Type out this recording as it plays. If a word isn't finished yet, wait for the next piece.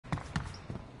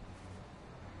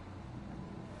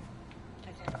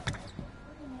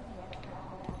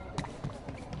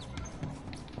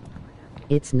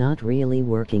It's not really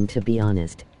working, to be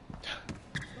honest.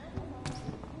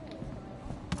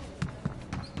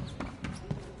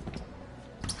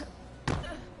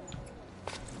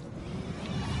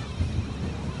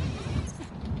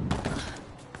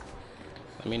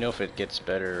 Let me know if it gets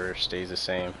better or stays the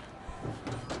same.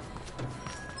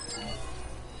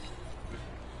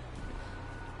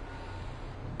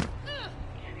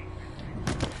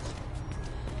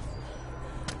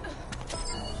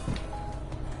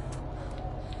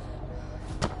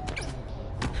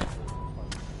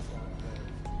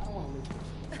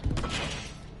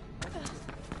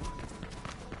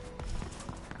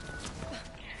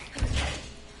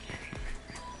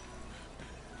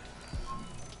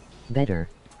 Better.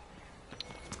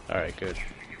 Alright, good.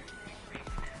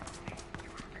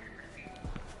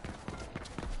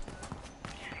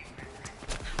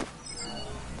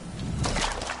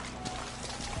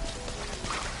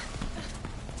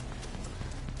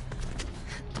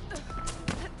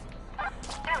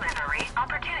 Delivery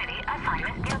opportunity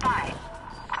assignment nearby.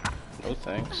 No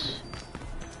thanks.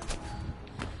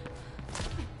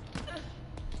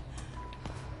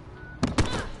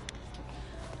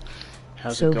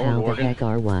 How's So it going, how the Warden? heck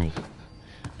are we?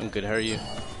 I'm good, how are you?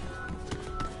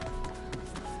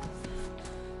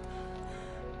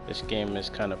 This game is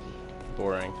kind of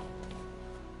boring.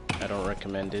 I don't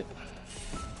recommend it.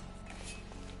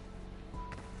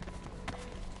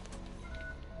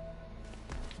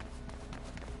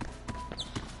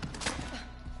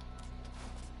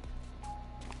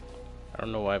 I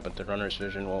don't know why, but the runner's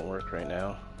vision won't work right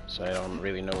now, so I don't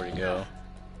really know where to go.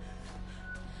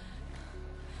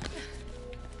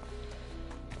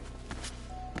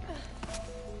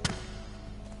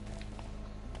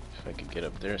 If I could get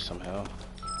up there somehow.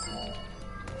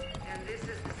 And this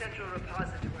is the central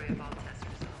repository of all test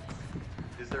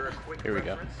results. Is there a quick Here we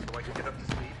go. reference so I can get up to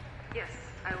speed? Yes,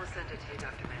 I will send it to you,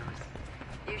 Dr.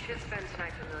 Mallers. You should spend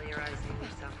tonight familiarizing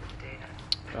yourself with the data.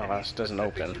 Oh, this doesn't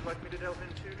open. You'd like me to delve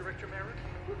into, Director Merrick?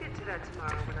 We'll get to that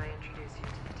tomorrow when I introduce you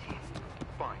to the team.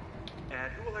 Fine.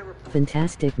 And who will I report?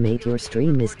 Fantastic, mate, your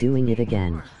stream is doing it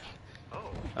again.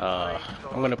 Oh,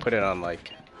 I'm gonna put it on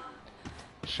like,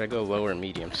 should I go lower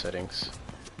medium settings?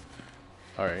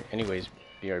 Alright, anyways,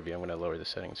 BRB, I'm gonna lower the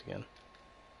settings again.